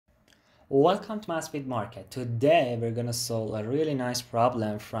Welcome to Math Speed Market. Today we're gonna solve a really nice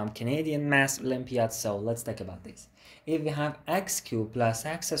problem from Canadian Math Olympiad. So let's think about this. If we have x cubed plus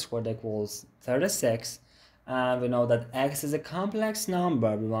x squared equals 36, and we know that x is a complex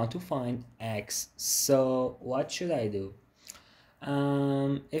number, we want to find x. So what should I do?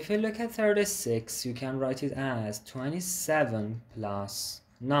 If you look at 36, you can write it as 27 plus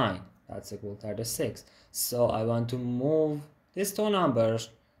 9. That's equal to 36. So I want to move these two numbers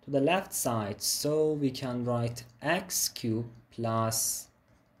to the left side, so we can write x cubed plus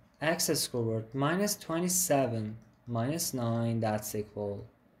x squared minus 27 minus 9, that's equal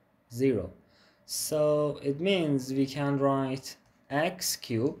 0. So it means we can write x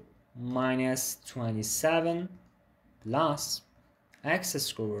cubed minus 27 plus x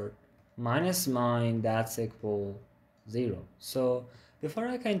squared minus 9, that's equal 0. So before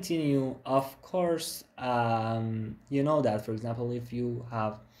I continue, of course, you know that, for example, if you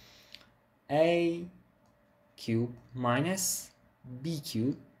have a cube minus b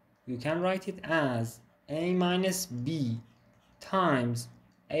cube, you can write it as a minus b times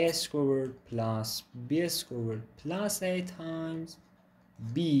a squared plus b squared plus a times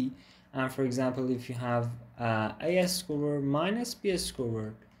b. And for example, if you have a squared minus b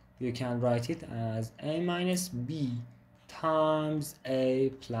squared, you can write it as a minus b times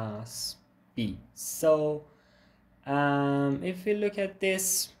a plus b. So if we look at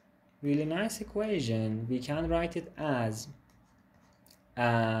this really nice equation, we can write it as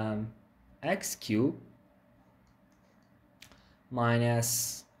x cubed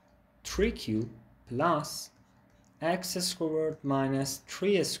minus 3 cubed plus x squared minus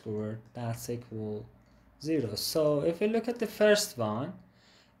 3 squared, that's equal 0. So if we look at the first one,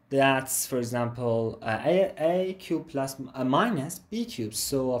 that's, for example, a cubed plus minus b cubed.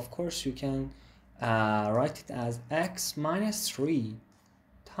 So of course you can write it as x minus 3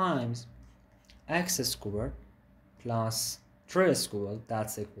 times x squared plus 3 squared,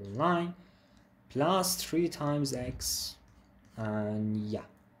 that's equal 9, plus 3 times x, and yeah,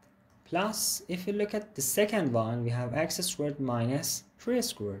 plus if you look at the second one, we have x squared minus 3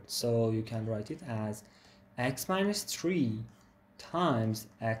 squared. So you can write it as x minus 3 times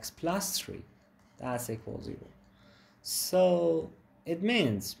x plus 3, that's equal 0. So it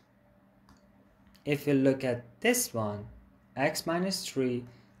means if you look at this one, x minus 3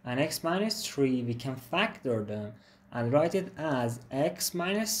 and x minus 3, we can factor them and write it as x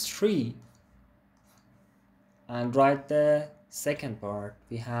minus 3, and write the second part.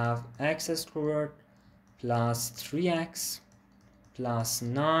 We have x squared plus 3x plus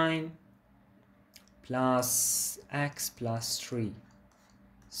 9 plus x plus 3.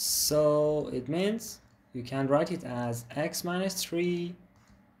 So it means you can write it as x minus 3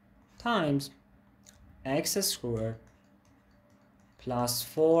 times x squared plus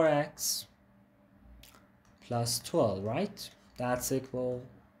 4x plus 12, right? That's equal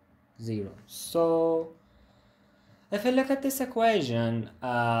 0. So if we look at this equation,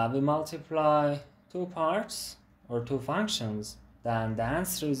 we multiply two parts or two functions, then the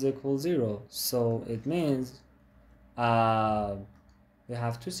answer is equal 0. So it means we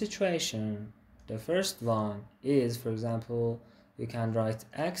have two situations. The first one is, for example, you can write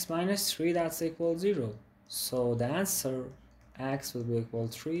x minus 3, that's equal 0. So the answer x will be equal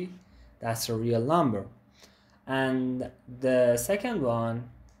 3, that's a real number. And the second one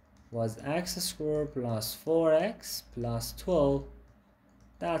was x squared plus 4x plus 12,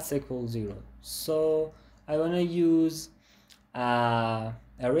 that's equal 0. So I want to use a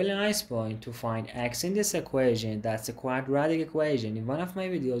really nice point to find x in this equation. That's a quadratic equation. In one of my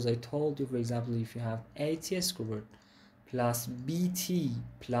videos I told you, for example, if you have at squared plus bt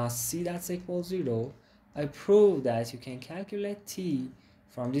plus c, that's equal 0, I proved that you can calculate t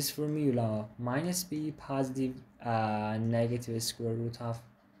from this formula, minus b positive negative square root of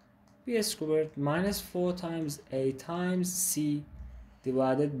b squared minus 4 times a times c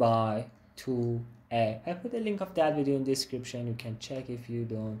divided by 2a. I put the link of that video in the description, you can check if you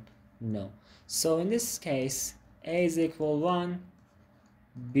don't know. So in this case, a is equal 1,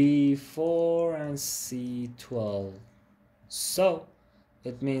 b 4, and c 12. So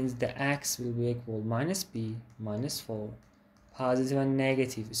it means the x will be equal minus b minus 4 positive and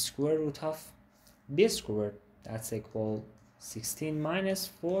negative square root of b squared, that's equal 16 minus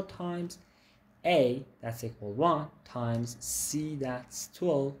 4 times a, that's equal 1, times c, that's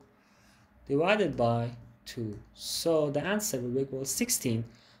 12, divided by 2. So the answer will be equal 16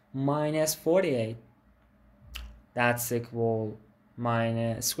 minus 48, that's equal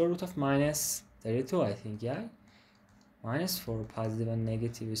minus square root of minus 32, I think, yeah, minus 4 positive and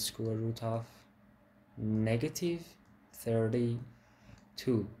negative square root of negative 32.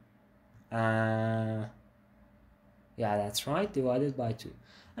 Yeah, that's right, divided by 2.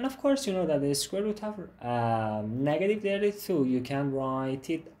 And of course, you know that the square root of negative 32, you can write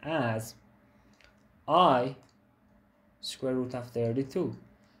it as I square root of 32.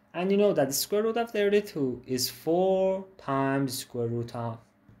 And you know that the square root of 32 is 4 times square root of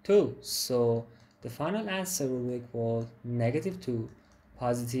 2. So the final answer will be equal negative 2,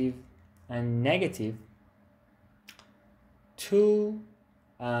 positive, and negative 2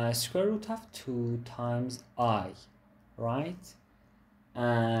 square root of 2 times I, right?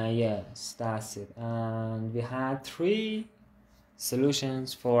 Yes, that's it. And we had 3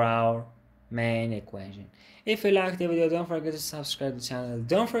 solutions for our main equation. If you like the video, don't forget to subscribe to the channel,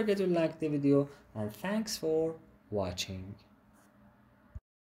 don't forget to like the video, and thanks for watching.